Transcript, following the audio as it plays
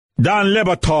Dan Le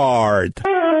Batard.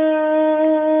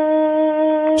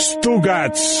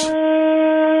 Stugatz.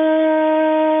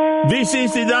 This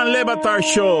is the Dan Le Batard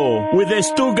Show with the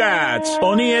Stugatz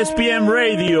on ESPN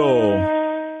Radio.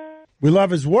 We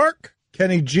love his work.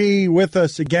 Kenny G with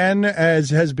us again, as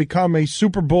has become a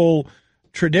Super Bowl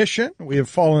tradition. We have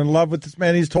fallen in love with this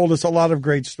man. He's told us a lot of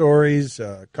great stories.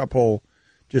 A couple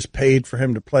just paid for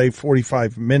him to play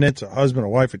 45 minutes, a husband, a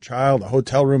wife, a child, a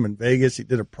hotel room in Vegas. He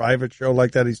did a private show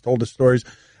like that. He's told us stories.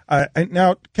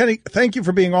 Now, Kenny, thank you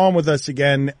for being on with us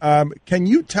again. Can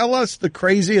you tell us the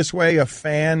craziest way a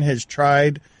fan has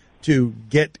tried to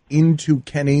get into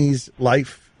Kenny's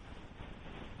life?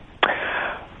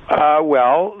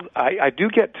 Well, I do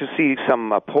get to see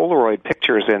some Polaroid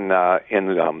pictures in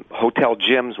hotel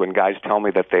gyms when guys tell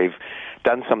me that they've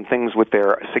done some things with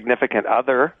their significant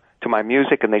other to my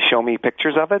music, and they show me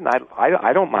pictures of it, and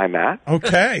I don't mind that.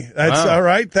 Okay, that's all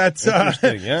right. That's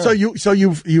yeah. So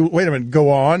you wait a minute.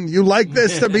 Go on. You like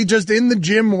this to be just in the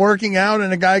gym working out,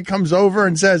 and a guy comes over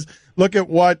and says, "Look at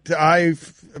what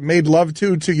I've made love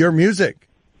to your music."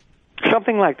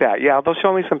 Something like that. Yeah, they'll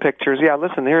show me some pictures. Yeah,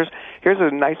 listen, here's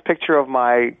a nice picture of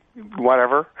my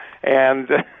whatever, and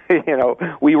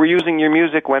we were using your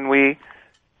music when we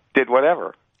did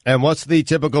whatever. And what's the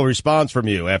typical response from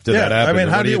you after that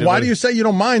happens? I mean, why do you say you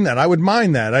don't mind that? I would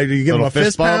mind that. You give him a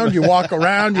fist pound, you walk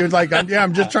around, you're like,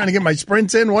 I'm just trying to get my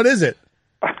sprints in. What is it?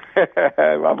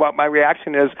 Well, my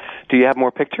reaction is, do you have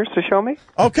more pictures to show me?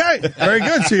 Okay, very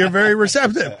good. So you're very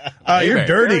receptive. You're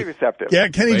dirty. Very receptive. Yeah,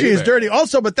 Kenny G is dirty.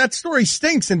 Also, but that story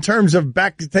stinks in terms of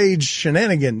backstage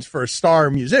shenanigans for a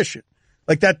star musician.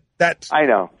 Like that's I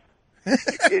know.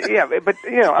 Yeah, but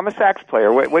I'm a sax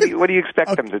player. What do you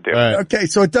expect them to do? Right. Okay,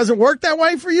 so it doesn't work that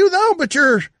way for you though. But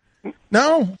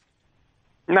no,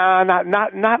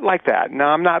 not like that. No,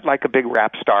 I'm not like a big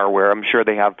rap star where I'm sure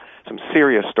they have some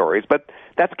serious stories. But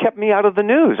that's kept me out of the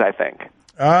news, I think.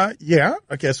 Yeah,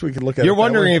 I guess we could look at it. You're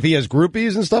wondering if he has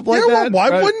groupies and stuff like well, that?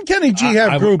 why wouldn't Kenny G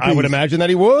have groupies? I would imagine that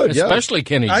he would. Especially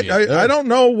Kenny G. I don't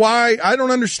know why. I don't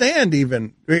understand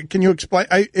even. Can you explain?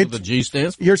 The G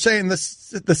stands for? You're saying the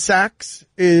sax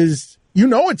is,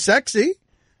 it's sexy.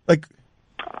 Like,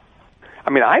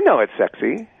 I mean, I know it's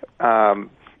sexy. I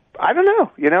don't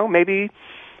know. Maybe,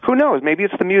 who knows? Maybe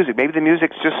it's the music. Maybe the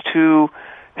music's just too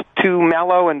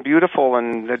mellow and beautiful,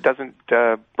 and it doesn't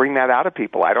bring that out of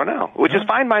people. I don't know, which is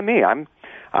fine by me. I'm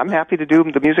happy to do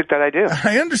the music that I do.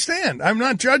 I understand. I'm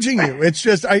not judging you. It's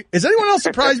just, is anyone else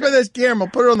surprised by this? Guillermo,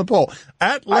 put it on the poll.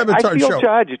 At Le Batard I feel Show.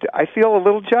 Judged. I feel a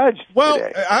little judged. Well,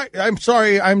 today. I'm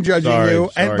sorry I'm judging you,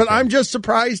 but I'm just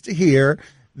surprised to hear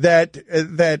that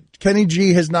Kenny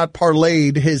G has not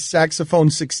parlayed his saxophone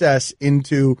success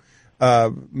into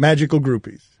magical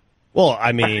groupies. Well,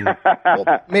 I mean,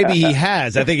 maybe he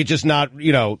has. I think it's just not,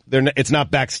 it's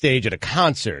not backstage at a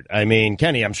concert. I mean,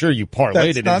 Kenny, I'm sure you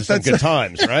parlayed it into some good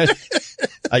times, right?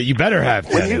 You better have,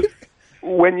 Kenny.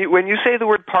 When you say the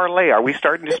word parlay, are we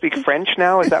starting to speak French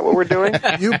now? Is that what we're doing?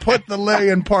 You put the lay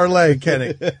in parlay,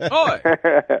 Kenny. Oh,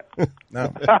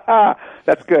 No.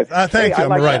 That's good. Thank you.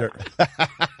 I'm a writer.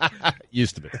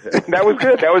 Used to be. That was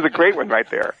good. That was a great one right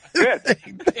there. Good.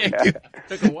 Thank you.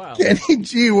 took a while. Kenny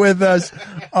G with us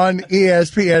on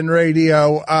ESPN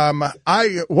Radio.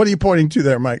 What are you pointing to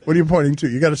there, Mike? What are you pointing to?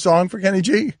 You got a song for Kenny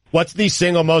G? What's the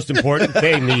single most important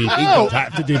thing the Eagles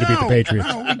have to do to beat the Patriots?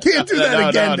 No, we can't do that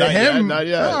again to him. Not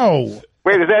yet. No.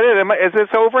 Wait, is that it? Is this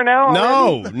over now?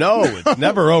 No, it's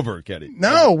never over, Kenny.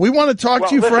 No, we want to talk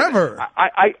to you listen, forever.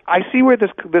 I see where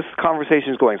this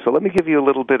conversation is going. So let me give you a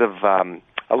little bit of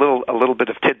a little bit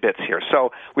of tidbits here.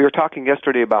 So we were talking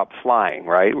yesterday about flying,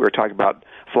 right? We were talking about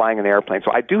flying an airplane.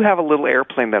 So I do have a little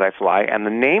airplane that I fly, and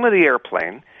the name of the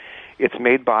airplane, it's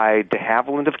made by de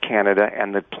Havilland of Canada,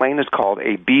 and the plane is called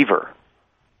a Beaver.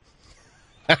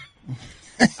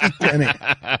 Kenny,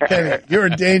 you're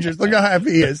dangerous. Look how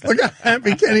happy he is. Look how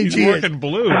happy Kenny G is. He's working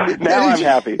blue. Now I'm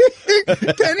happy.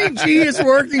 Kenny G is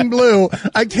working blue.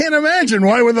 I can't imagine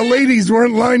why the ladies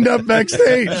weren't lined up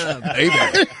backstage.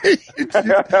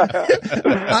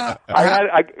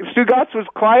 Stugatz was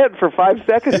quiet for 5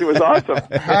 seconds. It was awesome.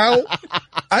 How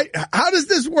does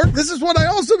this work? This is what I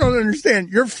also don't understand.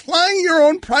 You're flying your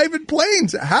own private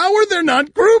planes. How are there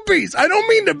not groupies? I don't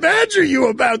mean to badger you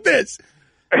about this.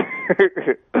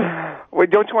 Wait,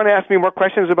 don't you want to ask me more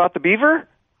questions about the Beaver?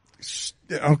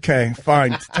 Okay,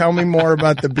 fine. Tell me more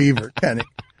about the Beaver, Kenny.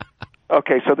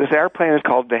 Okay, so this airplane is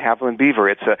called de Havilland Beaver.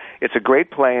 It's a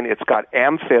great plane. It's got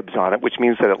amphibs on it, which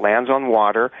means that it lands on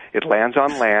water, it lands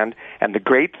on land, and the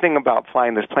great thing about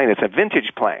flying this plane, it's a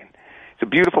vintage plane. It's a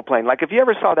beautiful plane. Like if you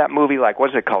ever saw that movie, like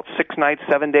what is it called, 6 Nights,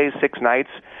 7 Days, 6 Nights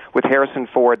with Harrison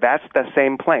Ford, that's the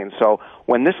same plane. So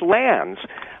when this lands,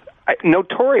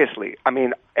 notoriously, I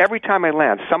mean, every time I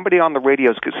land, somebody on the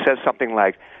radio says something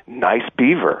like, "Nice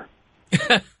beaver."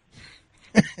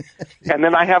 And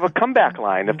then I have a comeback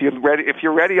line. If you're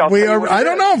ready, I'll tell you what I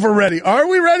don't know if we're ready. Are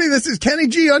we ready? This is Kenny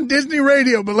G on Disney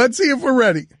Radio, but let's see if we're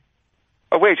ready.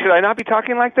 Oh, wait, should I not be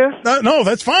talking like this? No,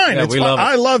 that's fine. Yeah, love it.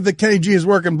 I love that Kenny G is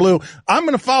working blue. I'm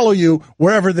going to follow you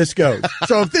wherever this goes.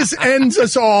 So if this ends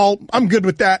us all, I'm good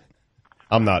with that.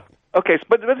 I'm not. Okay,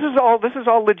 but this is all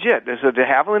legit. This is a de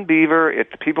Havilland beaver.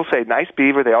 People say "nice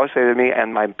beaver." They always say to me,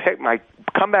 and my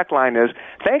comeback line is,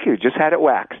 "Thank you. Just had it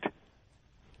waxed."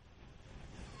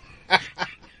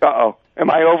 Uh-oh. Am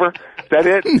I over? Is that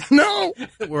it? No.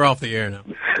 We're off the air now.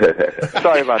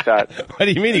 Sorry about that. What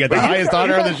do you mean? You got the highest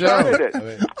honor of the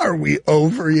show. Are we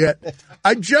over yet?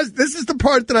 This is the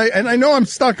part that I know I'm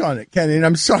stuck on it, Kenny, and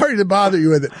I'm sorry to bother you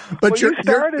with it. But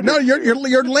Well,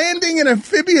 you're landing an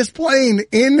amphibious plane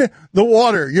in the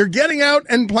water. You're getting out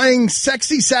and playing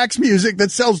sexy sax music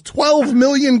that sells 12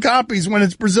 million copies when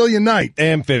it's Brazilian night.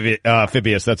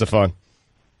 Amphibious. That's a fun.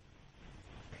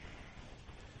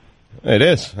 It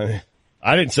is.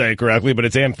 I didn't say it correctly, but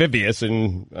it's amphibious,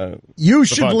 and you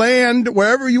should land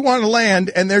wherever you want to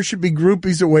land, and there should be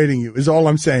groupies awaiting you. Is all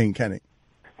I'm saying, Kenny.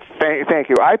 Thank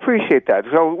you. I appreciate that.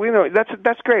 So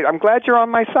that's great. I'm glad you're on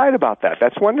my side about that.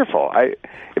 That's wonderful.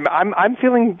 I'm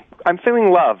feeling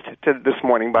loved this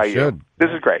morning by you. This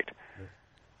is great.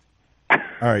 All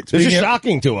right. This is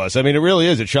shocking to us. I mean, it really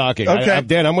is. It's shocking. Okay.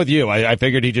 Dan, I'm with you. I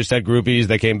figured he just had groupies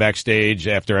that came backstage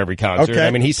after every concert. Okay.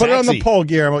 I mean, he's Put sexy. it on the poll,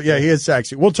 Guillermo. Yeah, he is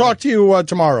sexy. We'll talk to you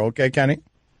tomorrow, okay, Kenny?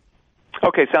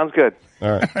 Okay, sounds good.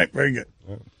 All right. All right, very good.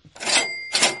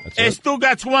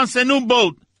 Stugats wants a new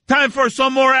boat. Time for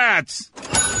some more ads.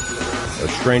 The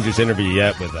strangest interview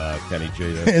yet with Kenny G.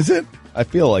 Is it? I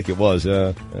feel like it was.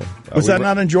 Was that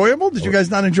not enjoyable? Did you guys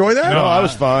not enjoy that? No, I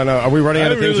was fine. Are we running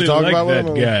out of things to talk about with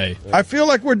him? Guy. I feel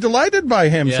like we're delighted by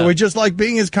him, so we just like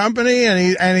being his company,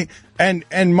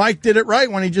 and Mike did it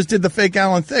right when he just did the fake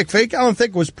Alan Thicke. Fake Alan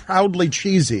Thicke was proudly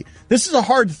cheesy. This is a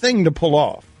hard thing to pull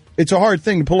off. It's a hard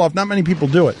thing to pull off. Not many people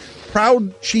do it.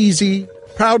 Proudly cheesy,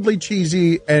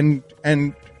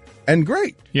 and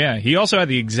great. Yeah, he also had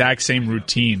the exact same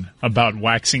routine about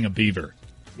waxing a beaver.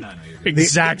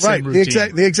 Exact same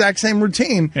routine. The exact same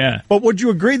routine. Yeah. But would you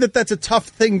agree that that's a tough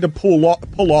thing to pull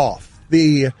off?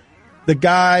 The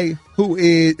guy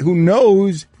who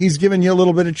knows he's giving you a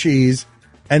little bit of cheese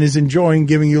and is enjoying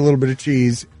giving you a little bit of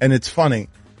cheese, and it's funny,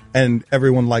 and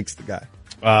everyone likes the guy.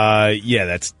 Yeah,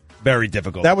 that's very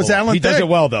difficult. That was Alan Thicke. He does it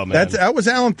well, though, man. That was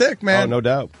Alan Thicke, man. Oh, no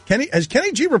doubt. Has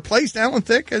Kenny G replaced Alan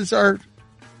Thicke as our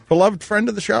beloved friend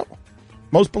of the show?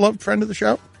 Most beloved friend of the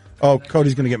show? Oh,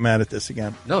 Cody's going to get mad at this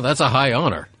again. No, that's a high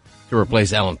honor to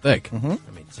replace Alan Thicke. Mm-hmm.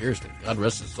 I mean, seriously, God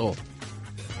rest his soul.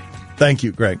 Thank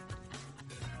you, Greg.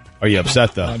 Are you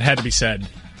upset, though? It had to be said.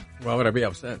 Why would I be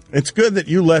upset? It's good that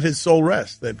you let his soul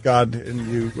rest, that God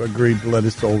and you agreed to let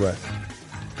his soul rest.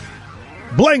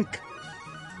 Blink!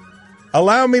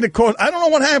 Allow me to quote. I don't know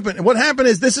what happened. What happened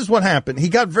is, this is what happened. He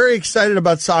got very excited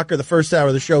about soccer the first hour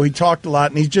of the show. He talked a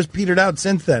lot, and he's just petered out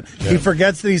since then. Yeah. He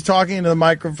forgets that he's talking into the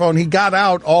microphone. He got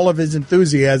out all of his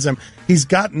enthusiasm. He's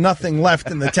got nothing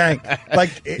left in the tank.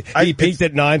 He peaked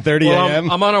at 9:30 a.m.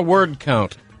 I'm on a word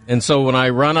count, and so when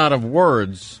I run out of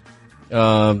words,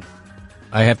 I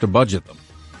have to budget them.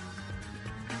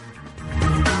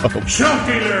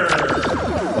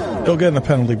 Go get in the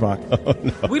penalty box. Oh,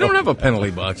 no. We don't have a penalty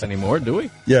box anymore, do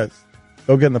we? Yes.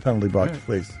 Go get in the penalty box,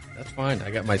 please. That's fine. I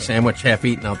got my sandwich half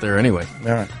eaten out there anyway.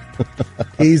 All right.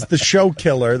 He's the show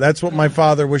killer. That's what my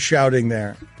father was shouting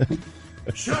there.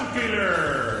 Show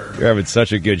killer! You're having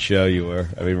such a good show, you were.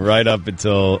 I mean, right up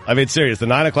until... I mean, serious. The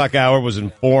 9 o'clock hour was as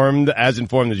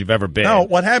informed as you've ever been. No,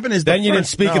 what happened is... Then you didn't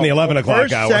speak in the 11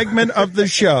 o'clock hour. First segment of the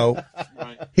show,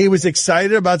 he was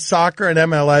excited about soccer and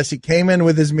MLS. He came in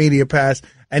with his media pass,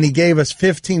 and he gave us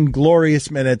 15 glorious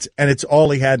minutes, and it's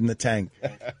all he had in the tank.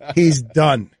 He's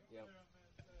done.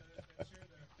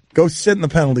 Go sit in the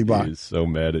penalty box. He is so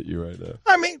mad at you right now.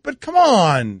 I mean, but come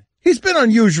on. He's been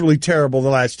unusually terrible the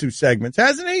last two segments,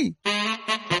 hasn't he?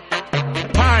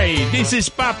 Hi, this is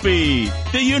Papi.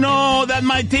 Do you know that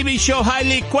my TV show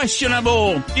Highly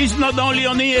Questionable is not only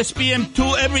on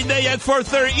ESPN2 every day at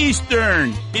 4:30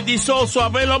 Eastern? It is also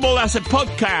available as a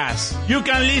podcast. You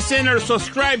can listen or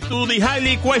subscribe to the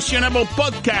Highly Questionable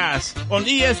podcast on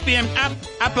ESPN app,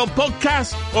 Apple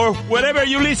Podcasts, or wherever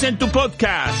you listen to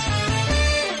podcasts.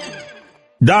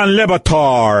 Don Le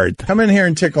Batard. Come in here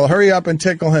and tickle. Hurry up and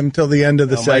tickle him till the end of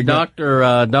the segment. My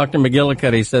doctor, Dr.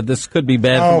 McGillicuddy, said this could be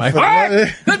bad for my heart.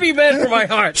 Could be bad for my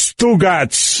heart.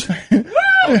 Stugats.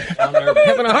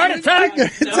 Having a heart attack.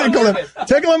 Tickle him.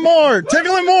 Tickle him more.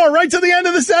 Tickle him more. Right to the end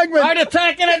of the segment. Heart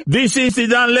attack in it. This is the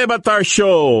Don Le Batard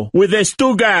Show with the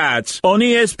Stugats on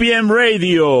ESPN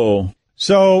Radio.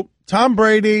 So Tom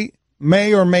Brady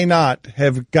may or may not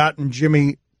have gotten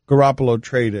Jimmy Garoppolo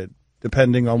traded,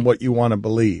 depending on what you want to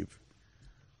believe.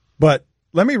 But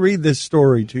let me read this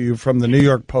story to you from the New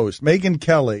York Post. Megyn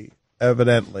Kelly,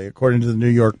 evidently, according to the New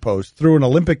York Post, threw an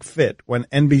Olympic fit when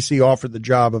NBC offered the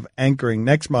job of anchoring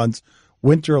next month's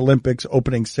Winter Olympics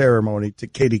opening ceremony to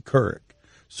Katie Couric.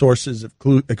 Sources have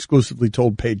exclusively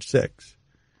told Page Six.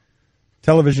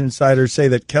 Television insiders say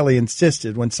that Kelly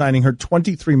insisted when signing her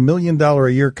 $23 million a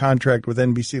year contract with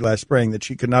NBC last spring that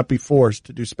she could not be forced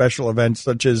to do special events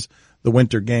such as the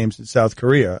Winter Games in South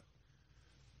Korea.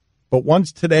 But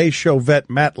once Today Show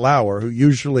vet Matt Lauer, who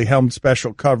usually helmed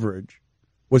special coverage,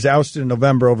 was ousted in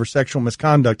November over sexual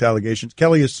misconduct allegations,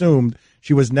 Kelly assumed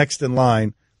she was next in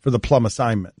line for the plum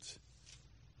assignments.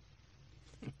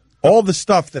 All the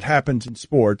stuff that happens in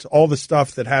sports, all the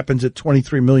stuff that happens at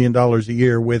 $23 million a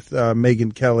year with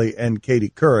Megyn Kelly and Katie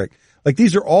Couric, like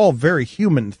these are all very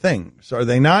human things, are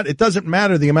they not? It doesn't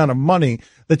matter the amount of money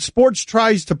that sports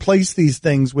tries to place these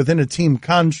things within a team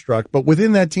construct, but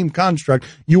within that team construct,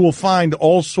 you will find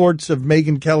all sorts of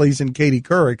Megyn Kellys and Katie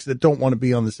Courics that don't want to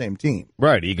be on the same team.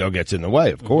 Right, ego gets in the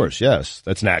way, of course, yes.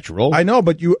 That's natural. I know,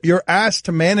 but you're asked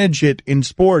to manage it in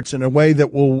sports in a way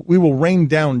that we will rain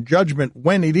down judgment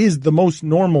when it is the most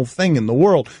normal thing in the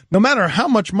world. No matter how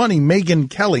much money Megyn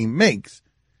Kelly makes,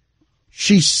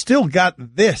 she's still got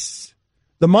this.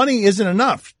 The money isn't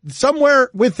enough.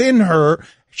 Somewhere within her,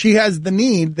 she has the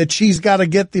need that she's got to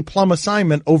get the plum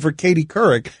assignment over Katie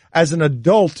Couric as an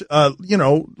adult,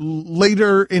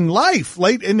 later in life,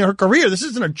 late in her career. This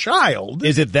isn't a child.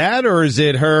 Is it that, or is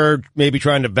it her maybe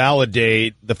trying to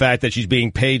validate the fact that she's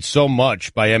being paid so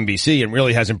much by NBC and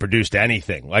really hasn't produced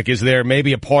anything? Like, is there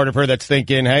maybe a part of her that's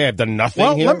thinking, hey, I've done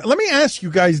nothing here? Let me ask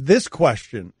you guys this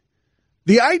question.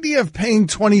 The idea of paying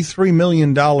 $23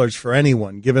 million for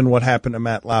anyone, given what happened to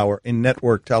Matt Lauer in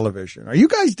network television, are you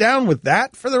guys down with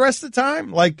that for the rest of the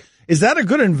time? Like, is that a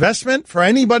good investment for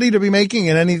anybody to be making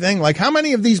in anything? Like, how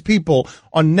many of these people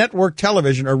on network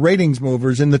television are ratings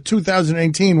movers in the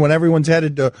 2018 when everyone's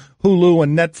headed to Hulu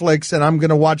and Netflix and I'm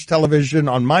going to watch television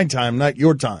on my time, not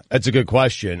your time? That's a good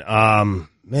question.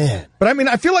 Man. But I mean,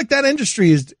 I feel like that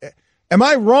industry is... Am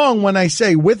I wrong when I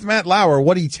say with Matt Lauer,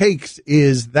 what he takes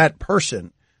is that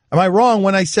person? Am I wrong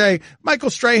when I say Michael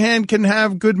Strahan can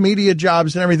have good media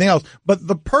jobs and everything else, but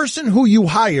the person who you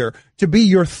hire to be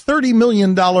your $30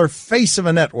 million face of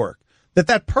a network,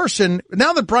 that person,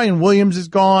 now that Brian Williams is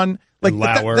gone, like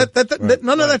Lauer,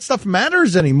 none of that stuff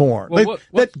matters anymore. Well,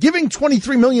 that giving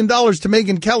 $23 million to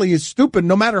Megyn Kelly is stupid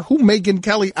no matter who Megyn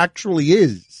Kelly actually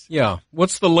is. Yeah.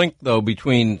 What's the link, though,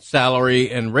 between salary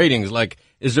and ratings? Like,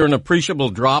 is there an appreciable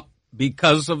drop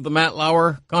because of the Matt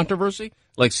Lauer controversy?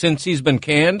 Like, since he's been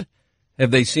canned,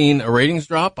 have they seen a ratings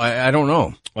drop? I don't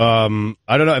know.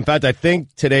 I don't know. In fact, I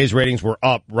think today's ratings were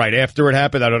up right after it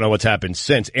happened. I don't know what's happened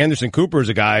since. Anderson Cooper is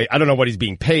a guy, I don't know what he's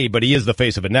being paid, but he is the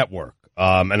face of a network.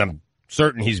 And I'm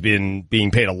certain he's been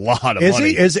being paid a lot of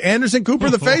money. Is Anderson Cooper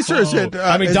the face, or is it?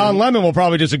 Don Lemon will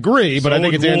probably disagree, but I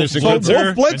think it's Anderson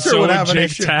Cooper. Wolf Blitzer would have an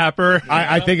issue. Tapper.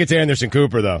 I think it's Anderson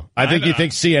Cooper, though. I think you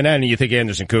think CNN and you think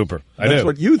Anderson Cooper. That's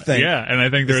what you think. Yeah, and I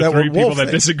think there are three people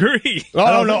that disagree.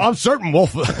 Oh, no, I'm certain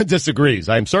Wolf disagrees.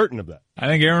 I'm certain of that. I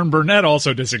think Aaron Burnett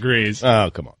also disagrees. Oh,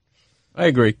 come on. I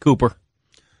agree. Cooper.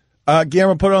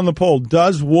 Guillermo, put it on the poll.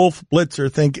 Does Wolf Blitzer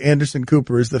think Anderson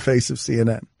Cooper is the face of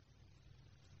CNN?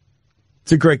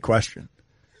 It's a great question.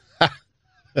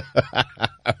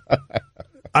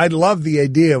 I'd love the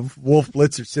idea of Wolf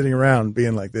Blitzer sitting around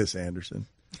being like this, Anderson,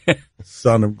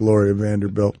 son of Gloria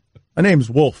Vanderbilt. My name's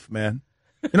Wolf, man.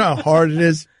 You know how hard it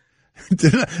is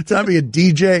to not be a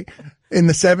DJ in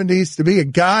the 70s, to be a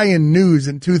guy in news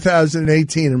in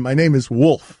 2018, and my name is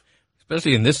Wolf.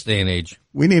 Especially in this day and age.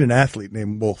 We need an athlete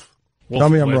named Wolf. Wolf Tell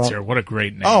me Blitzer, I'm wrong. what a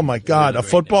great name. Oh, my God. A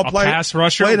football player? A pass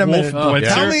rusher? Wait a minute.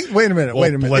 Blitzer? Wait a minute.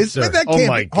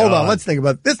 Hold on. Let's think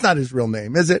about it. That's not his real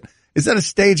name, is it? Is that a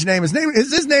stage name? Is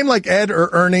his name like Ed or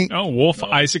Ernie? Oh, Wolf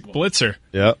Isaac Blitzer.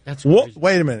 Yeah.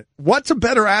 Wait a minute. What's a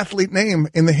better athlete name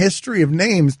in the history of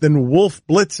names than Wolf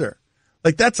Blitzer?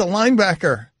 Like, that's a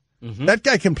linebacker. Mm-hmm. That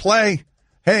guy can play.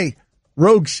 Hey,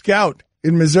 Rogue Scout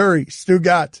in Missouri, Stu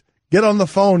Gotts, get on the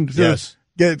phone. Get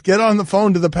on the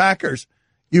phone to the Packers.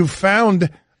 You found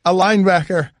a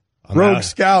linebacker, Rogue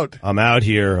Scout. I'm out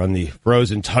here on the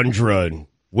frozen tundra in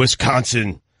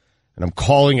Wisconsin. And I'm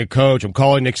calling a coach. I'm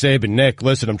calling Nick Saban. Nick,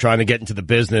 listen, I'm trying to get into the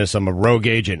business. I'm a rogue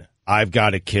agent. I've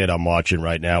got a kid I'm watching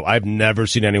right now. I've never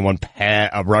seen anyone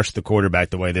rush the quarterback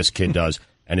the way this kid does,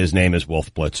 and his name is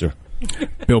Wolf Blitzer.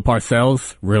 Bill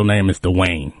Parcells' real name is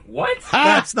Dwayne. What?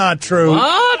 That's not true.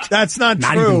 What? That's not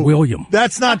Not true. even William.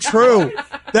 That's not true.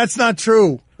 That's not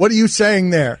true. What are you saying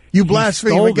there? You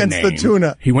blaspheme against the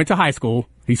tuna. He went to high school.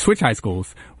 He switched high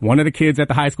schools. One of the kids at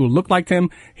the high school looked like him.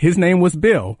 His name was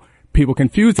Bill. People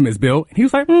confused him as Bill. And he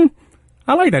was like, I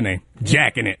like that name.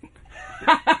 Jacking it.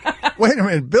 Wait a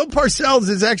minute. Bill Parcells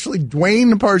is actually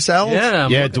Dwayne Parcells? Yeah,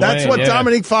 Dwayne. That's what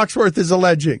Dominique Foxworth is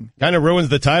alleging. Kind of ruins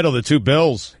the title, the two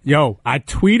Bills. Yo, I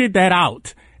tweeted that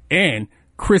out. And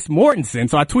Chris Mortensen,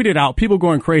 so I tweeted out, people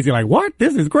going crazy like, what?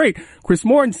 This is great. Chris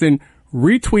Mortensen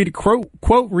retweeted,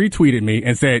 quote retweeted me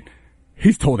and said,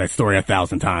 he's told that story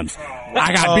 1,000 times.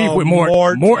 I got beef with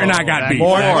Mort. Mort and I got beef.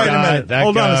 Wait a minute.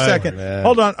 Hold on a second. Man.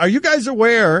 Hold on. Are you guys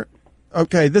aware?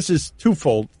 Okay, this is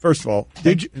twofold. First of all,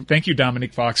 Thank you,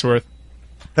 Dominique Foxworth.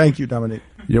 Thank you, Dominique.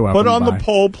 You're welcome. Put on the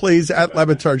poll, please, at Le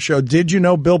Batard Show. Did you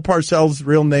know Bill Parcells'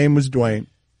 real name was Dwayne?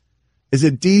 Is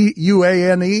it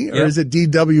D-U-A-N-E or is it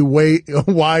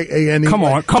D-W-Y-A-N-E? Come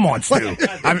on, Stu.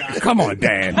 Come on,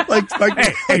 Dan.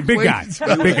 Hey, big guy.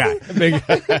 Big guy.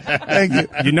 Thank you.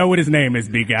 You know what his name is,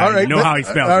 big guy. All right, you know how he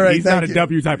spells it. He's not a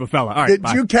W type of fella. All right,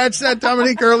 Did you catch that,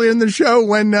 Dominique, earlier in the show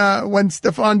when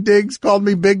Stephon Diggs called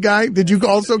me big guy? Did you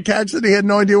also catch that he had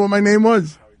no idea what my name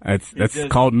was? That's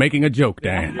called making a joke,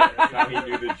 Dan.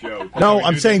 No,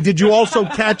 I'm saying, did you also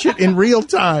catch it in real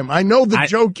time? I know the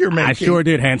joke you're making. I sure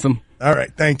did, handsome. All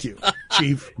right, thank you,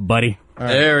 Chief. Buddy. Right.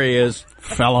 There he is.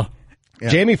 Fella. Yeah.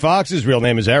 Jamie Foxx's real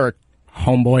name is Eric.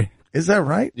 Homeboy. Is that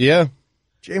right? Yeah.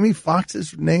 Jamie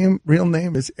Foxx's real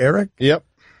name is Eric? Yep.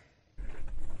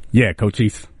 Yeah,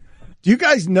 Cochise. Do you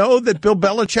guys know that Bill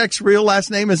Belichick's real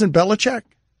last name isn't Belichick?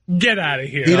 Get out of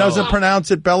here. He doesn't pronounce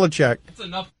it Belichick. That's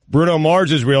enough. Bruno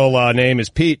Mars's real name is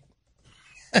Pete.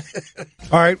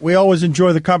 All right, we always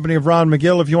enjoy the company of Ron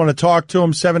McGill. If you want to talk to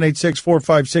him,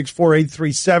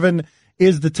 786-456-4837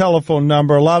 is the telephone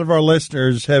number. A lot of our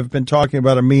listeners have been talking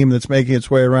about a meme that's making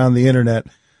its way around the internet,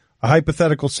 a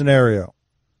hypothetical scenario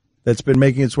that's been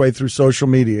making its way through social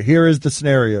media. Here is the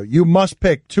scenario. You must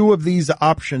pick two of these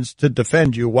options to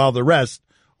defend you while the rest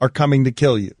are coming to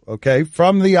kill you, okay?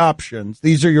 From the options,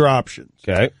 these are your options.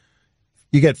 Okay.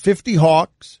 You get 50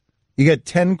 hawks, you get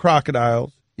 10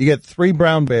 crocodiles, you get 3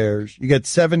 brown bears, you get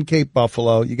 7 Cape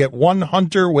buffalo, you get 1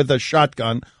 hunter with a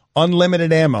shotgun,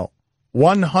 unlimited ammo.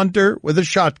 1 hunter with a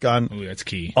shotgun. Ooh, that's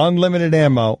key. Unlimited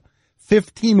ammo.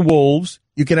 15 wolves.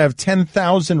 You can have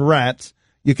 10,000 rats.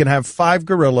 You can have 5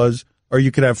 gorillas, or you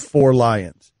can have 4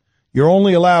 lions. You're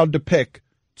only allowed to pick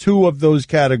 2 of those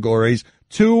categories.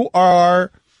 2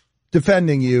 are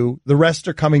defending you. The rest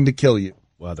are coming to kill you.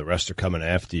 Well, the rest are coming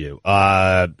after you.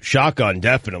 Shotgun,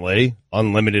 definitely.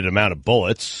 Unlimited amount of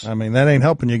bullets. I mean, that ain't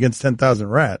helping you against 10,000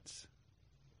 rats.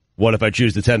 What if I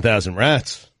choose the 10,000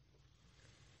 rats?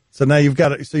 So now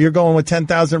so you're going with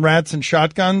 10,000 rats and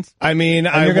shotguns? I mean,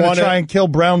 and you're going to try and kill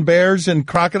brown bears and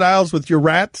crocodiles with your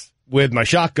rats? With my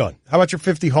shotgun. How about your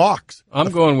 50 hawks? I'm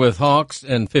going with hawks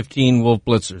and 15 wolf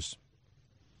blitzers.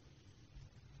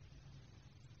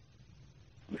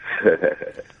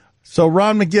 So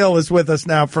Ron McGill is with us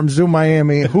now from Zoo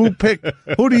Miami. Who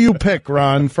do you pick,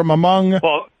 Ron, from among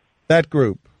that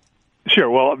group? Sure.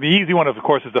 Well, the easy one, of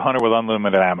course, is the hunter with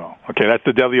unlimited ammo. Okay, that's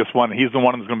the deadliest one. He's the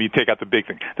one who's going to take out the big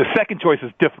thing. The second choice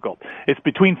is difficult. It's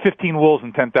between 15 wolves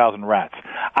and 10,000 rats.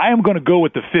 I am going to go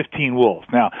with the 15 wolves.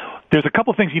 Now, there's a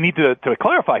couple things you need to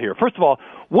clarify here. First of all,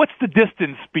 what's the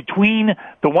distance between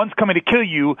the ones coming to kill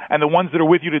you and the ones that are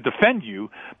with you to defend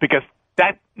you? Because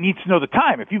that needs to know the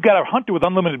time. If you've got a hunter with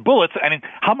unlimited bullets, and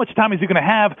how much time is he going to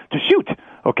have to shoot?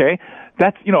 Okay,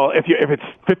 that's if it's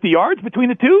 50 yards between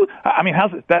the two. I mean,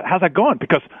 how's that going?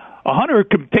 Because a hunter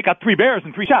can take out 3 bears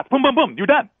in 3 shots. Boom, boom, boom. You're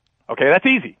done. Okay, that's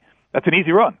easy. That's an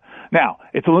easy run. Now,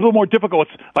 it's a little more difficult.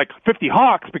 It's like 50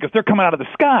 hawks because they're coming out of the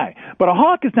sky. But a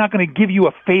hawk is not going to give you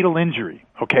a fatal injury,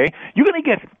 okay? You're going to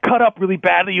get cut up really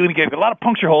badly. You're going to get a lot of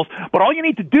puncture holes. But all you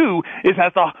need to do is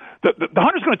the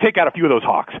hunter's going to take out a few of those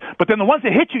hawks. But then the ones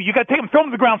that hit you, you got to take them, throw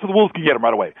them to the ground so the wolves can get them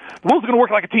right away. The wolves are going to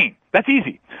work like a team. That's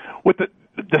easy. With the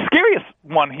scariest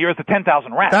one here is the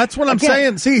 10,000 rats. That's what I'm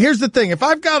saying. See, here's the thing. If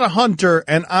I've got a hunter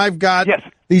and I've got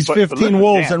these 15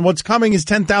 wolves, Dan, and what's coming is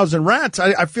 10,000 rats.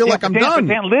 I feel like I'm done.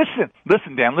 Dan, listen.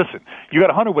 You got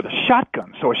a hunter with a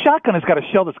shotgun. So a shotgun has got a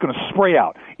shell that's going to spray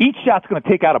out. Each shot's going to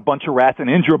take out a bunch of rats and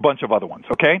injure a bunch of other ones,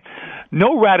 okay?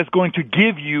 No rat is going to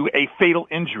give you a fatal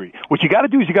injury. What you got to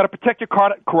do is you got to protect your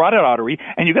carotid artery,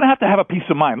 and you're going to have a peace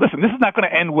of mind. Listen, this is not going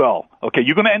to end well, okay?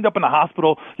 You're going to end up in the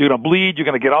hospital. You're going to bleed. You're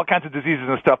going to get all kinds of diseases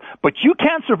and stuff, but you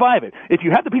can't survive it if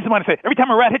you have the peace of mind to say, every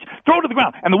time a rat hits, throw it to the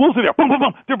ground, and the wolves are there, boom, boom,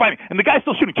 boom, they're biting, and the guy's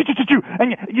still shooting,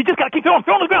 and you just got to keep throwing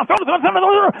to the ground,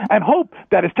 and hope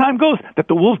that as time goes, that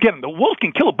the wolves get him. The wolves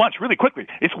can kill a bunch really quickly.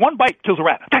 It's one bite kills a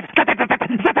rat,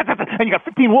 and you got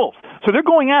 15 wolves. So they're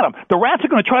going at them. The rats are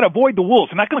going to try to avoid the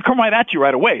wolves. They're not going to come right at you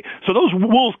right away. So those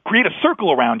wolves create a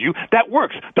circle around you. That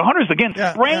works. The hunters, again,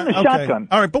 spraying the shotgun.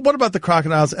 All right, but what about the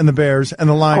crocodiles and the bears and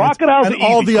the lions and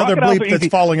all the other bleep that's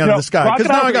falling out of the sky? Because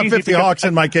now I got 50 hawks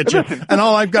in my kitchen, and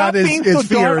all I've got is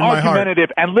fear in my heart.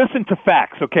 And listen to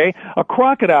facts, okay? A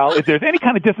crocodile, if there's any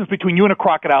kind of distance between you and a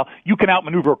crocodile, you can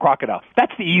outmaneuver a crocodile.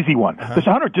 That's the easy one. The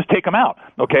hunter, just take them out,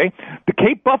 okay? The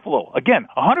Cape buffalo, again,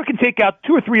 a hunter can take out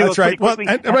 2 or 3 of those pretty quickly.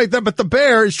 But the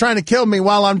bear is trying to kill me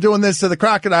while I'm doing this to the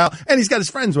crocodile, and he's got his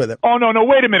friends with him. Oh, no,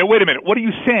 wait a minute. What are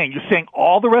you saying? You're saying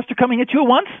all the rest are coming at you at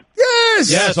once?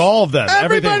 Yes, all of them.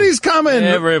 Everybody's coming.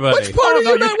 Everybody. Which part are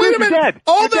you not? Wait a minute. Dead.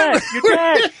 All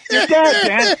You're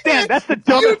dead, Dan. That's the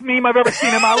dumbest meme I've ever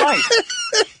seen in my life.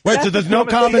 Wait, so there's no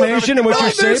combination in what you're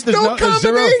saying? There's no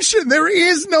combination. There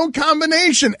is no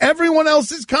combination. Everyone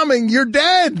else is coming. You're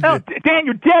dead. No, Dan,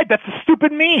 you're dead. That's a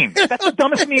stupid meme. That's the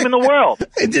dumbest meme in the world.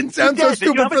 It didn't sound so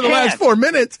stupid for the last 4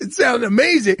 minutes. It sounded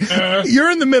amazing.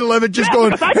 You're in the middle of it just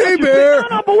going, hey, bear.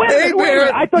 Hey,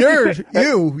 bear.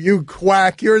 You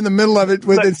quack. You're in the middle of it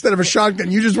with instead of a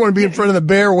shotgun. You just want to be in front of the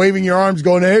bear waving your arms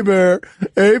going, hey, bear.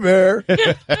 Hey, bear.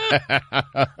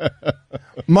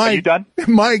 Mike, are you done?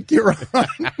 Mike, you're on.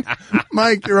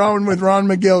 Mike, you're on with Ron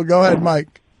McGill. Go ahead,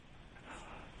 Mike.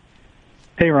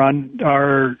 Hey, Ron.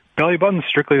 Are belly buttons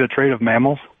strictly the trait of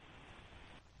mammals?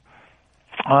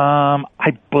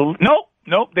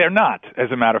 No, they're not,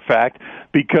 as a matter of fact,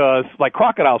 because like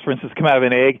crocodiles, for instance, come out of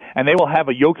an egg, and they will have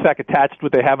a yolk sac attached to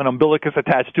it. They have an umbilicus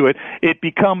attached to it. It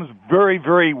becomes very,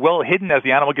 very well hidden as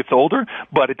the animal gets older,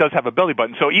 but it does have a belly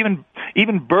button. So even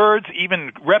birds,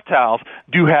 even reptiles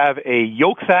do have a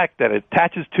yolk sac that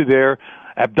attaches to their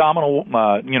abdominal,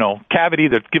 cavity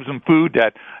that gives them food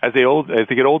that as they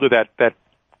get older, that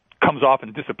comes off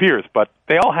and disappears. But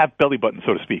they all have belly buttons,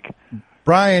 so to speak.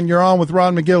 Brian, you're on with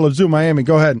Ron McGill of Zoo Miami.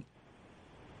 Go ahead.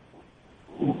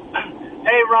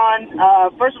 Hey,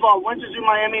 Ron. First of all, went to Zoo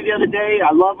Miami the other day.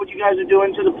 I love what you guys are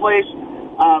doing to the place.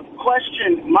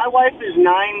 Question. My wife is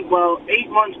 8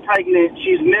 months pregnant.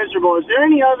 She's miserable. Is there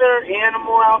any other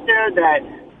animal out there that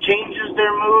changes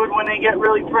their mood when they get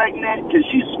really pregnant? Because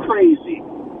she's crazy.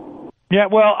 Yeah,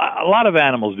 well, a lot of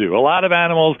animals do. A lot of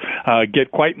animals get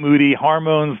quite moody.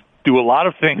 Hormones do a lot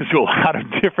of things to a lot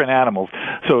of different animals.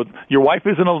 So your wife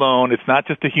isn't alone. It's not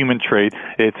just a human trait.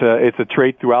 It's a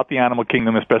trait throughout the animal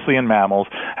kingdom, especially in mammals.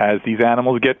 As these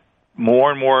animals get more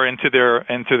and more into their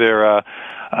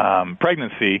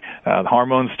pregnancy, the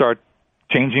hormones start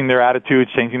changing their attitudes,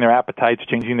 changing their appetites,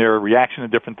 changing their reaction to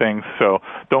different things. So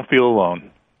don't feel alone.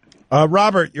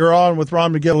 Robert, you're on with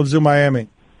Ron McGill of Zoo Miami.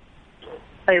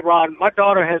 Hey, Ron, my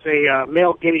daughter has a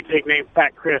male guinea pig named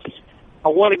Fat Chris. I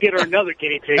want to get her another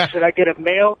guinea pig. Should I get a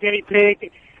male guinea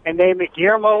pig and name it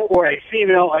Guillermo, or a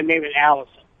female and name it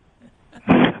Allison?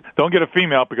 Don't get a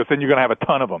female, because then you're going to have a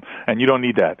ton of them, and you don't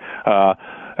need that.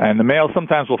 And the males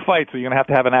sometimes will fight, so you're going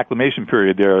to have an acclimation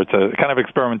period there. It's a kind of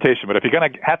experimentation. But if you're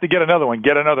going to have to get another one,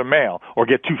 get another male, or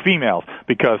get 2 females,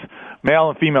 because male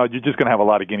and female, you're just going to have a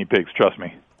lot of guinea pigs, trust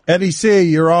me. Eddie C.,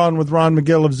 you're on with Ron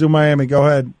McGill of Zoo Miami. Go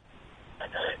ahead.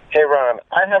 Hey, Ron,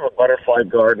 I have a butterfly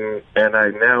garden, and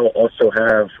I now also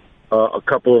have a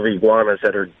couple of iguanas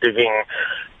that are digging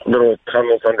little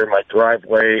tunnels under my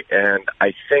driveway, and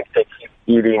I think they keep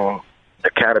eating the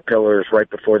caterpillars right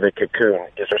before they cocoon.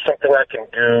 Is there something I can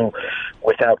do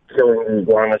without killing the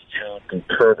iguanas to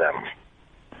deter them?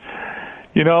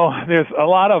 You know, there's a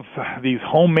lot of these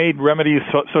homemade remedies,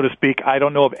 so to speak. I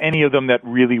don't know of any of them that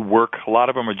really work. A lot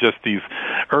of them are just these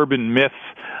urban myths.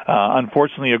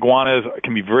 Unfortunately, iguanas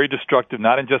can be very destructive,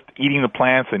 not in just eating the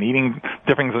plants and eating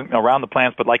different things around the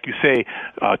plants, but like you say,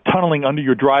 tunneling under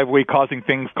your driveway, causing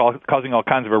all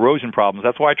kinds of erosion problems.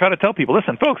 That's why I try to tell people,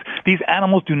 listen, folks, these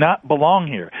animals do not belong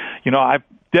here. You know, I've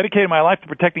dedicated my life to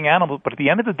protecting animals, but at the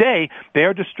end of the day, they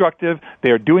are destructive,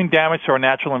 they are doing damage to our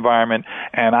natural environment,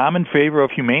 and I'm in favor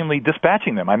of humanely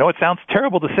dispatching them. I know it sounds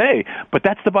terrible to say, but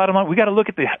that's the bottom line. We got to look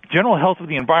at the general health of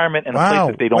the environment and the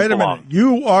place that they don't belong. Wait a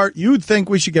minute. You think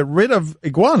we should get rid of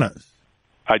iguanas?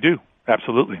 I do,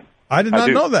 absolutely. I did not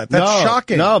know that. That's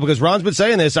shocking. No, because Ron's been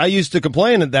saying this. I used to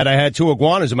complain that I had 2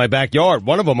 iguanas in my backyard.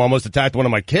 One of them almost attacked one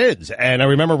of my kids. And I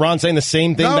remember Ron saying the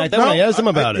same thing back then when I asked him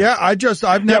about it. Yeah, I've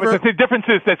never. Yeah, but the difference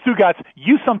is that Stugatz,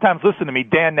 you sometimes listen to me.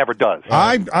 Dan never does.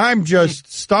 I'm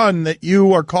just stunned that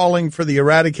you are calling for the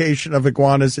eradication of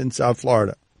iguanas in South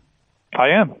Florida. I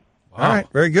am. Wow. All right,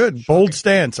 very good. Bold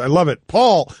stance. I love it.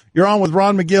 Paul, you're on with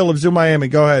Ron McGill of Zoo Miami.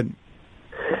 Go ahead.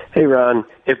 Hey, Ron.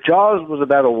 If Jaws was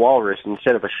about a walrus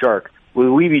instead of a shark,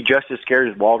 would we be just as scared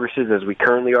as walruses as we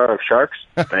currently are of sharks?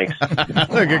 Thanks.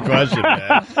 Good question,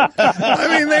 man.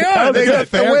 I mean, they are. They got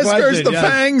the whiskers, the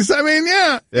fangs. I mean,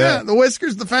 yeah, the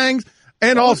whiskers, the fangs,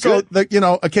 and also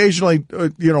occasionally,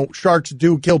 sharks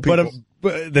do kill people.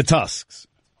 But the tusks.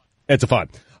 It's a fun.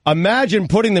 Imagine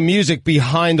putting the music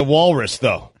behind the walrus,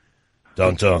 though.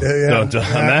 Don't.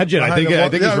 Imagine. I think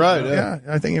he's right. Yeah,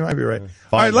 I think he might be right.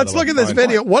 All right, let's look at this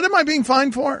video. What am I being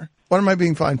fined for? You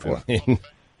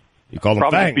call them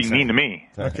probably fangs. Being mean to me.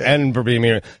 Okay. And for being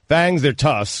mean. Fangs, they're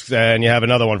tusks, and you have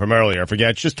another one from earlier. I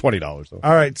forget. It's just $20, though.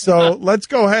 All right, so let's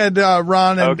go ahead,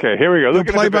 Ron. And okay, here we go. Look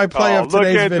at play-by-play of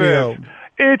today's video. This.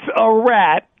 It's a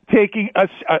rat taking a...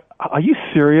 Are you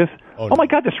serious? Oh, my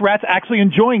God, this rat's actually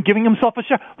enjoying giving himself a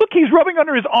shower. Look, he's rubbing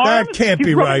under his arms. That can't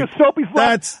be right.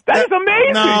 That is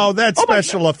amazing. No, that's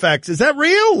special effects. Is that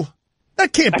real?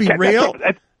 That can't be real.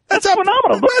 That's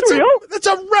phenomenal. Looks real. That's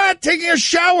a rat taking a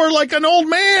shower like an old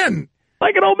man.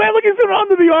 Like an old man. Look, he's sitting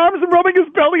under the arms and rubbing his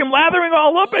belly and lathering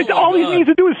all up. All he needs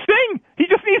to do is sing. He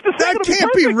just needs to sing. That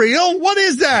can't be real. What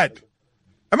is that?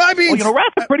 Am I being?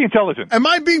 Rats are pretty intelligent. Am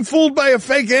I being fooled by a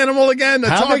fake animal again?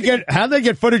 How'd they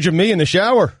get footage of me in the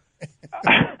shower?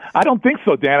 I don't think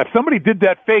so, Dan. If somebody did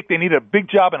that fake, they need a big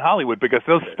job in Hollywood because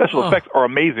those special effects are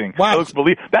amazing. Wow. That's for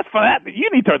that.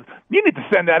 You need to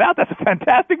send that out. That's a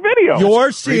fantastic video.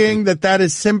 You're seeing that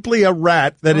is simply a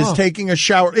rat that is taking a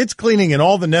shower. It's cleaning in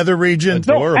all the nether regions.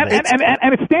 And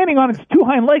it's standing on its 2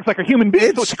 hind legs like a human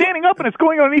being. So it's standing up and it's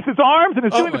going underneath its arms and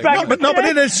it's doing the back. But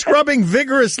it is scrubbing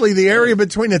vigorously the area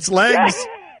between its legs.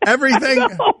 Everything.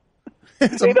 He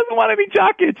doesn't want any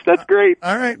jock itch. That's great.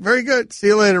 All right, very good. See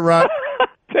you later, Ron.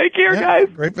 Take care, guys.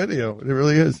 Great video. It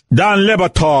really is. Don Le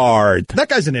Batard. That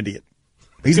guy's an idiot.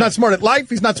 He's not smart at life.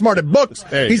 He's not smart at books.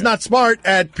 He's not smart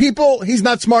at people. He's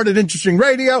not smart at interesting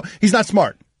radio. He's not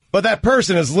smart. But that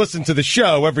person has listened to the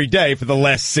show every day for the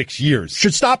last 6 years.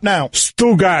 Should stop now.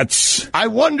 Stugatz. I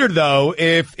wonder, though,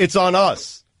 if it's on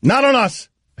us. Not on us.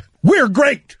 We're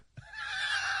great.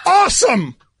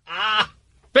 Awesome.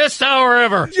 Best hour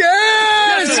ever.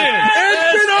 Yes! It's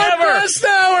been our best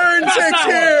hour in 6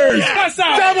 years. Yes.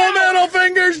 Double middle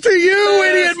fingers to you,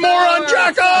 idiot moron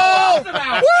jackal.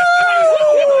 Woo!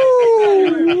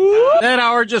 That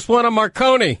hour just won a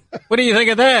Marconi. What do you think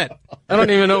of that? I don't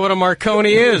even know what a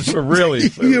Marconi is. Really?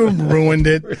 You ruined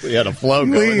it. We had a flow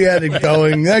going. We had it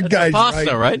going. That guy's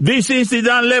pasta, right? This is the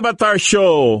Don Le Batard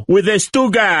Show with the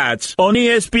Stugatz on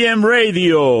ESPN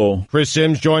Radio. Chris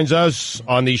Sims joins us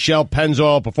on the Shell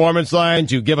Pennzoil Performance Line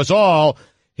to give us all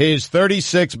his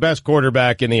 36th best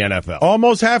quarterback in the NFL.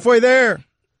 Almost halfway there.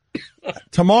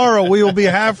 Tomorrow we will be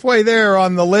halfway there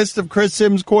on the list of Chris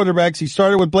Sims quarterbacks. He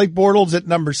started with Blake Bortles at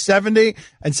number 70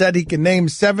 and said he can name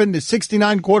 7 to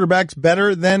 69 quarterbacks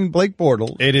better than Blake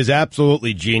Bortles. It is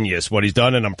absolutely genius what he's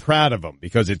done, and I'm proud of him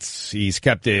because he's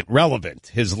kept it relevant.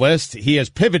 His list, he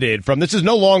has pivoted from, this is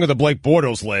no longer the Blake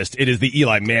Bortles list, it is the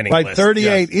Eli Manning list. Right,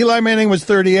 38. Yes. Eli Manning was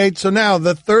 38, so now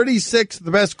the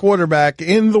 36th best quarterback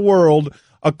in the world,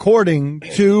 according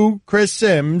to Chris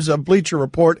Sims of Bleacher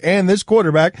Report, and this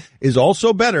quarterback is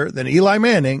also better than Eli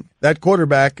Manning. That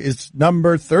quarterback is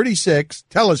number 36.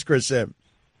 Tell us, Chris Sims.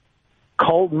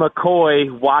 Colt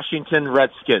McCoy, Washington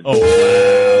Redskins. Oh,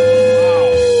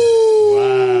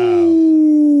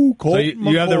 wow. Colt so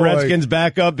you have the Redskins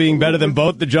backup being better than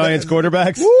both the Giants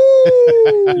quarterbacks?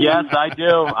 Yes, I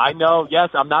do. I know. Yes,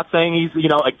 I'm not saying he's,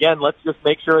 again, let's just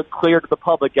make sure it's clear to the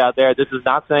public out there. This is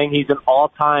not saying he's an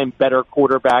all-time better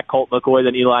quarterback, Colt McCoy,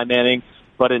 than Eli Manning.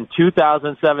 But in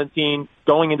 2017,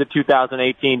 going into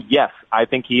 2018, yes, I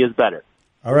think he is better.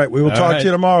 All right. We will talk to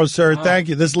you tomorrow, sir. Thank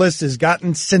you. This list has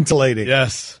gotten scintillating.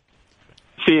 Yes.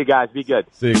 See you guys. Be good.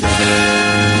 See you guys.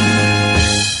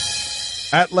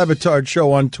 At Le Batard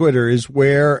Show on Twitter is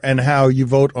where and how you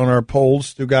vote on our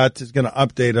polls. Stugatz is going to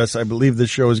update us. I believe this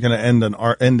show is going to end in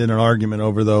an argument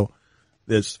over,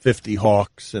 this 50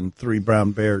 Hawks and 3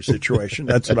 Brown Bears situation.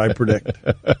 That's what I predict.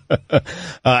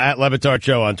 At Le Batard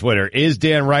Show on Twitter. Is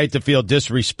Dan right to feel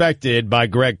disrespected by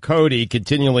Greg Cody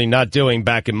continually not doing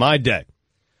back in my day?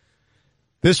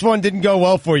 This one didn't go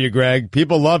well for you, Greg.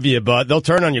 People love you, but they'll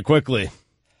turn on you quickly.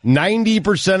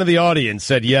 90% of the audience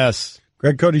said yes.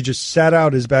 Greg Cody just sat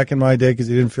out his back in my day because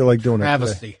he didn't feel like doing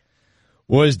Travesty.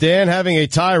 Was Dan having a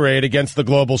tirade against the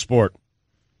global sport?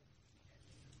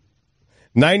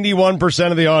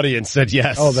 91% of the audience said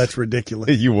yes. Oh, that's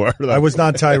ridiculous. You were. I was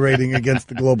not tirading against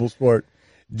the global sport.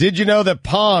 Did you know that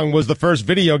Pong was the first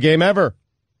video game ever?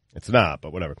 It's not,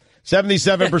 but whatever.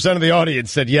 77% of the audience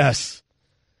said yes.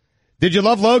 Did you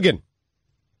love Logan?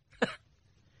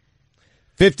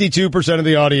 52% of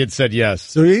the audience said yes.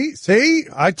 See?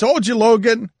 I told you,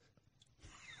 Logan.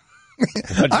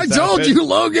 I told you,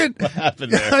 Logan. What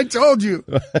happened there? I told you.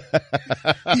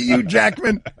 You,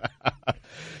 Jackman.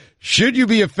 Should you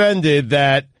be offended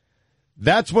that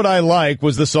That's What I Like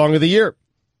was the song of the year?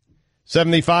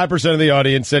 75% of the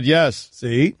audience said yes.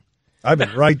 See? I've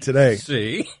been right today.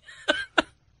 See?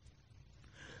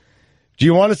 Do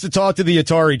you want us to talk to the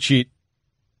Atari cheat?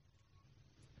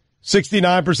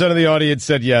 69% of the audience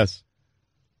said yes.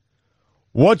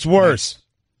 What's worse?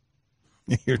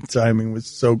 Your timing was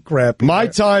so crappy. My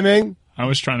timing? I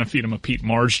was trying to feed him a Pete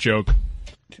Mars joke.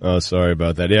 Oh, sorry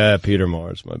about that. Yeah, Peter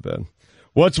Mars, my bad.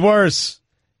 What's worse?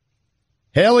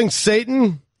 Hailing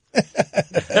Satan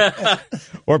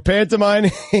or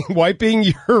pantomiming wiping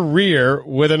your rear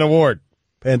with an award?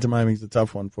 Pantomiming's a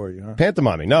tough one for you, huh?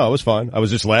 Pantomiming. No, it was fun. I was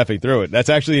just laughing through it. That's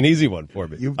actually an easy one for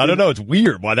me. I don't know. It's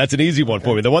weird. Why that's an easy one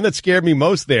for me. The one that scared me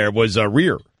most there was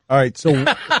rear. All right, so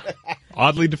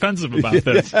oddly defensive about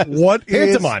this. What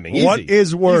pantomiming?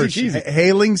 Is worse? Easy.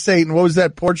 Hailing Satan. What was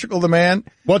that? Portugal the Man?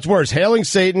 What's worse? Hailing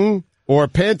Satan or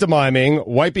pantomiming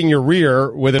wiping your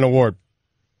rear with an award?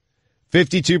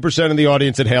 52% of the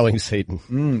audience said hailing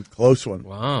Satan. Close one.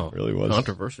 Wow. It really was.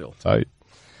 Controversial. Tight.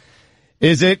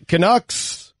 Is it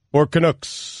Canucks or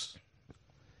Canucks?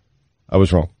 I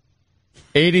was wrong.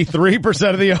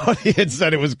 83% of the audience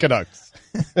said it was Canucks.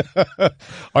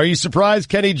 Are you surprised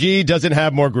Kenny G doesn't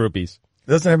have more groupies?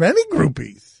 Doesn't have any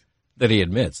groupies. That he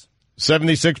admits.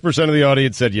 76% of the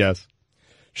audience said yes.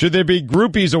 Should there be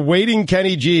groupies awaiting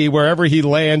Kenny G wherever he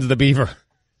lands the beaver?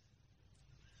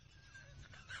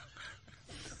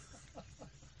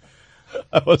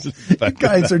 I wasn't expecting You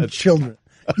guys that. are children.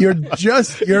 You're not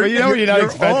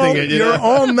expecting it. You're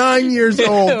all 9 years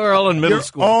old. We're all in middle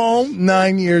school. All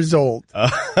 9 years old.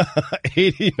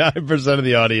 89% of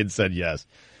the audience said yes.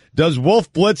 Does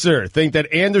Wolf Blitzer think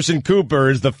that Anderson Cooper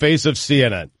is the face of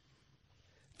CNN?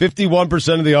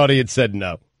 51% of the audience said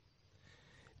no.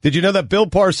 Did you know that Bill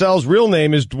Parcells' real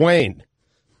name is Dwayne?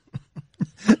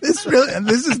 This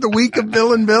is the week of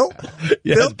Bill and Bill?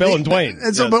 Yes, Bill and Dwayne.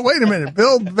 And so, But wait a minute.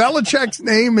 Bill Belichick's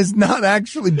name is not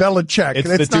actually Belichick. It's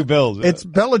the two Bills. It's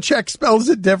Belichick spells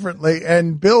it differently,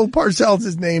 and Bill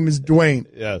Parcells' name is Dwayne.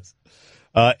 Yes.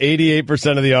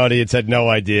 88% of the audience had no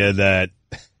idea that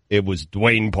it was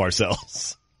Dwayne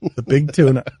Parcells. The big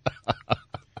tuna.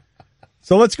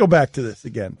 So let's go back to this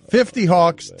again. 50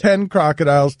 hawks, 10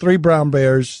 crocodiles, 3 brown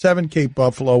bears, 7 Cape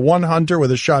buffalo, 1 hunter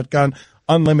with a shotgun,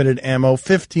 unlimited ammo,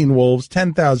 15 wolves,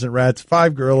 10,000 rats,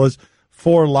 5 gorillas,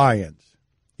 4 lions.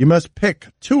 You must pick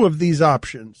 2 of these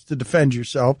options to defend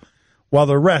yourself while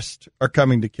the rest are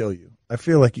coming to kill you. I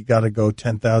feel like you got to go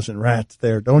 10,000 rats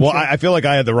there, don't you? Well, I feel like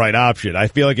I had the right option. I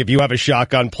feel like if you have a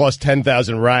shotgun plus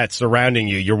 10,000 rats surrounding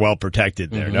you, you're well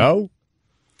protected there, no?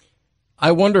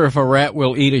 I wonder if a rat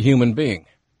will eat a human being.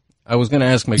 I was going to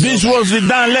ask myself. This was the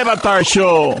Dan Le Batard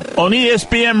Show on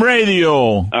ESPN Radio.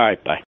 All right, bye.